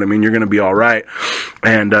fine. You know what I mean? You're going to be all right.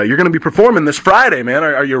 And you're going to be performing this Friday, man.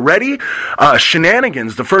 Are you ready?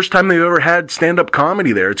 Shenanigans, the first time they've ever had stand-up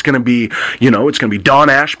comedy there. It's going to be, you know, it's going to be Don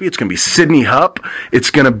Ashby. It's going to be Sidney Hupp. It's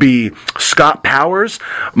going to be Scott Powers.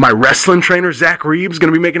 My wrestling trainer, Zach Reeves,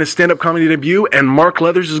 going to be making a stand-up comedy debut, and Mark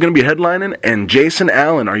Leathers is going to be headlining, and Jason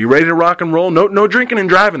Allen. Are you ready to rock and roll? No drinking and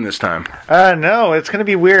driving this time. No, it's going to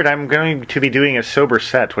be weird. I'm going to be doing a sober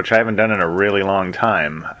set, which I haven't done in a really long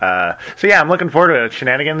time. So yeah, I'm looking forward to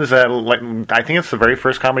Shenanigans. I think it's the very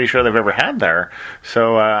first comedy show they've ever had there.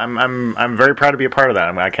 So I'm very proud to be a part of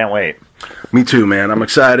that. I can't wait. Me too, man. I'm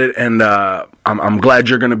excited, and I'm glad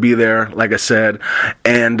you're going to be there, like I said.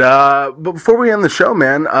 And but before we end the show,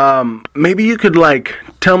 man, maybe you could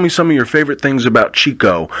tell me some of your favorite things about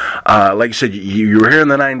Chico. Like you said, you were here in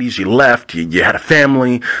the '90s. You left. You had a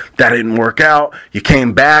family that didn't work out. You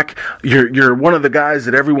came back. You're one of the guys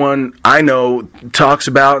that everyone I know talks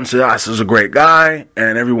about and says, "This is a great guy,"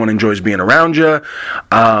 and everyone enjoys being around you.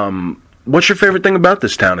 What's your favorite thing about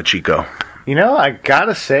this town of Chico? I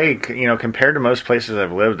gotta say, compared to most places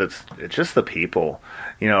I've lived, it's just the people.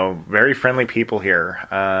 Very friendly people here.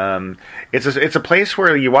 It's a place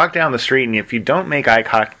where you walk down the street, and if you don't make eye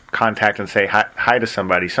contact and say hi to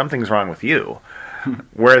somebody, something's wrong with you.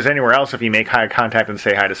 Whereas anywhere else, if you make eye contact and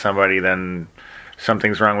say hi to somebody, then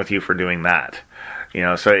something's wrong with you for doing that.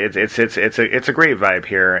 So it's a great vibe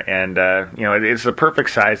here, and it's the perfect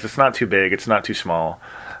size. It's not too big. It's not too small.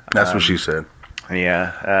 That's what she said.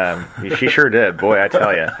 Yeah, she sure did. Boy, I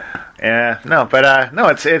tell you. No,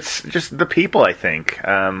 it's just the people. I think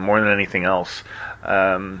more than anything else.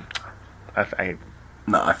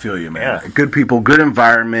 I feel you, man. Yeah. Good people, good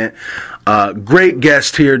environment. Great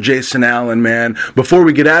guest here, Jason Allen, man. Before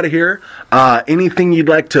we get out of here, anything you'd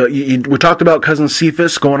like to... we talked about Cousin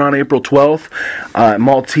Cephas going on April 12th.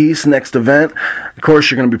 Maltese, next event. Of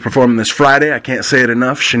course, you're going to be performing this Friday. I can't say it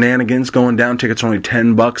enough. Shenanigans going down. Tickets are only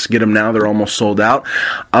 $10. Get them now. They're almost sold out.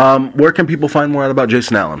 Where can people find more out about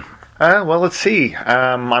Jason Allen? Well, let's see.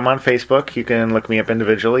 I'm on Facebook. You can look me up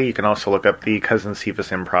individually. You can also look up the Cousin Cephas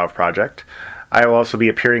Improv Project. I will also be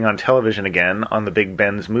appearing on television again on the Big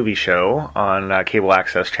Ben's movie show on Cable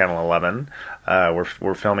Access Channel 11.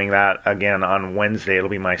 We're filming that again on Wednesday. It'll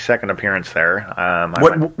be my second appearance there.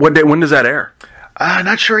 What day? When does that air?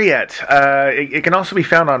 Not sure yet. It can also be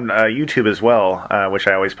found on YouTube as well, which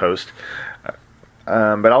I always post.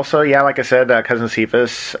 But also, yeah, like I said, Cousin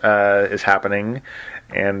Cephas is happening,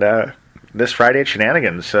 and this Friday at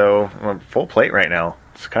Shenanigans. So full plate right now.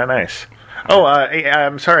 It's kind of nice. Oh,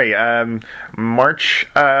 I'm sorry. March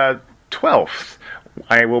 12th,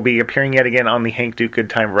 I will be appearing yet again on the Hank Duke Good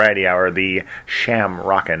Time Variety Hour, the Sham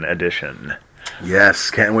Rockin' edition. Yes,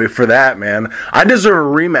 can't wait for that, man. I deserve a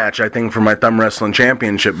rematch, I think, for my Thumb Wrestling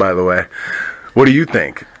Championship, by the way. What do you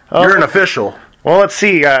think? You're an official. Well, let's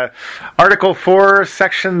see. Article 4,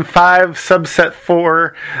 Section 5, Subset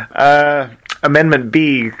 4, Amendment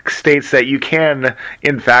B states that you can,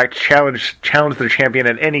 in fact, challenge the champion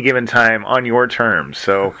at any given time on your terms.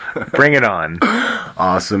 So, bring it on.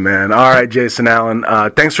 Awesome, man. All right, Jason Allen.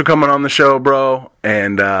 Thanks for coming on the show, bro.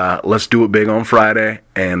 And let's do it big on Friday.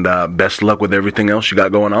 And best of luck with everything else you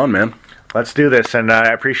got going on, man. Let's do this. And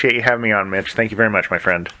I appreciate you having me on, Mitch. Thank you very much, my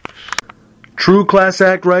friend. True class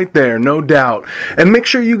act right there, no doubt. And make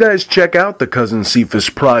sure you guys check out the Cousin Cephas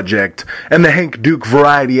Project and the Hank Duke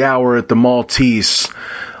Variety Hour at the Maltese.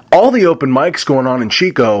 All the open mics going on in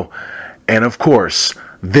Chico. And of course,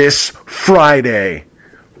 this Friday,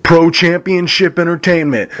 Pro Championship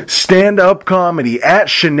Entertainment, stand-up comedy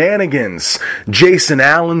at Shenanigans. Jason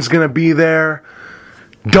Allen's going to be there.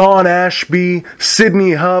 Dawn Ashby,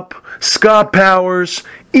 Sydney Hupp, Scott Powers,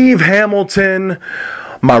 Eve Hamilton.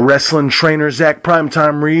 My wrestling trainer, Zach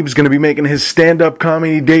Primetime Reeves, going to be making his stand-up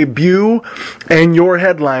comedy debut. And your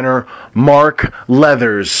headliner, Mark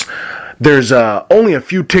Leathers. There's only a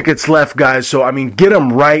few tickets left, guys, so, get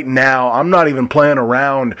them right now. I'm not even playing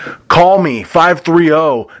around. Call me,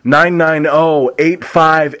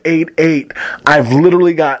 530-990-8588. I've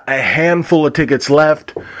literally got a handful of tickets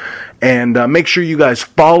left. And make sure you guys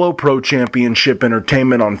follow Pro Championship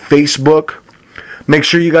Entertainment on Facebook. Make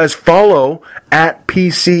sure you guys follow at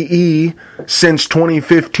PCE since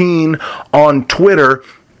 2015 on Twitter.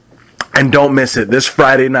 And don't miss it. This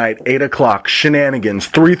Friday night, 8 o'clock, Shenanigans,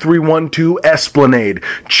 3312 Esplanade,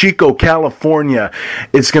 Chico, California.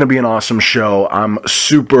 It's going to be an awesome show. I'm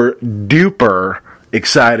super duper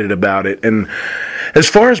excited about it. And as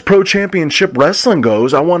far as Pro Championship Wrestling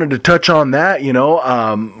goes, I wanted to touch on that.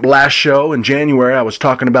 Last show in January, I was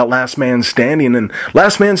talking about Last Man Standing, and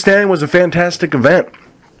Last Man Standing was a fantastic event.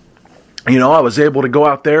 I was able to go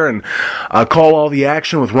out there and call all the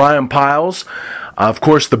action with Ryan Piles. Of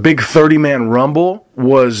course, the big 30-man Rumble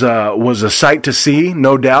was a sight to see,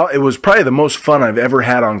 no doubt. It was probably the most fun I've ever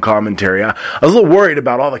had on commentary. I was a little worried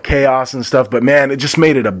about all the chaos and stuff, but man, it just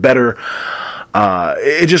made it a better...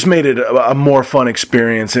 it just made it a more fun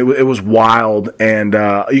experience. It was wild, and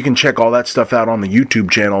you can check all that stuff out on the YouTube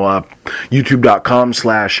channel,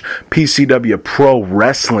 youtube.com/PCW Pro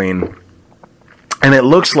Wrestling. And it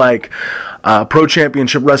looks like Pro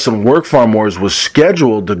Championship Wrestling Work Farm Wars was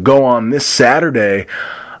scheduled to go on this Saturday,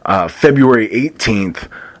 February 18th.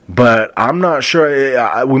 But I'm not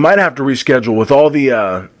sure. We might have to reschedule with all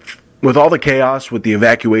the with all the chaos, with the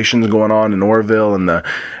evacuations going on in Orville and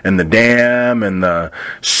the dam and the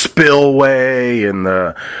spillway and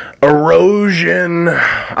the erosion,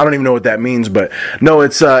 I don't even know what that means, but no,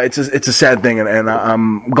 it's a sad thing, and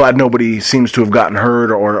I'm glad nobody seems to have gotten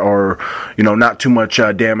hurt or not too much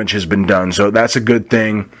damage has been done. So that's a good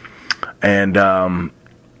thing, and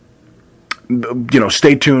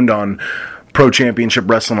stay tuned on Pro Championship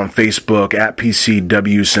Wrestling on Facebook, at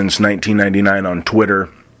PCW since 1999 on Twitter,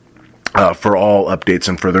 for all updates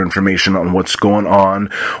and further information on what's going on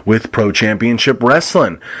with Pro Championship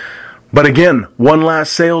Wrestling. But again, one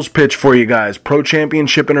last sales pitch for you guys. Pro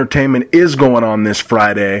Championship Entertainment is going on this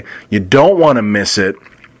Friday. You don't want to miss it.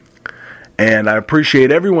 And I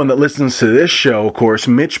appreciate everyone that listens to this show, of course.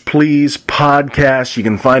 Mitch Please Podcast. You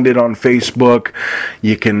can find it on Facebook.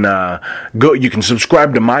 You can You can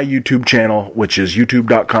subscribe to my YouTube channel, which is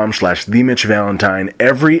youtube.com/TheMitchValentine.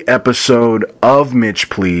 Every episode of Mitch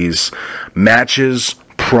Please, matches,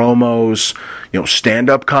 promos,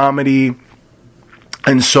 stand-up comedy,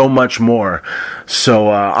 and so much more. So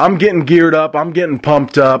I'm getting geared up. I'm getting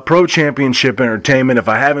pumped up. Pro Championship Entertainment, if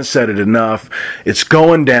I haven't said it enough, it's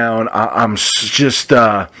going down. I just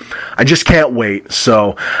can't wait.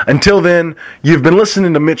 So until then, you've been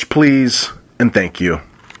listening to Mitch Please, and thank you.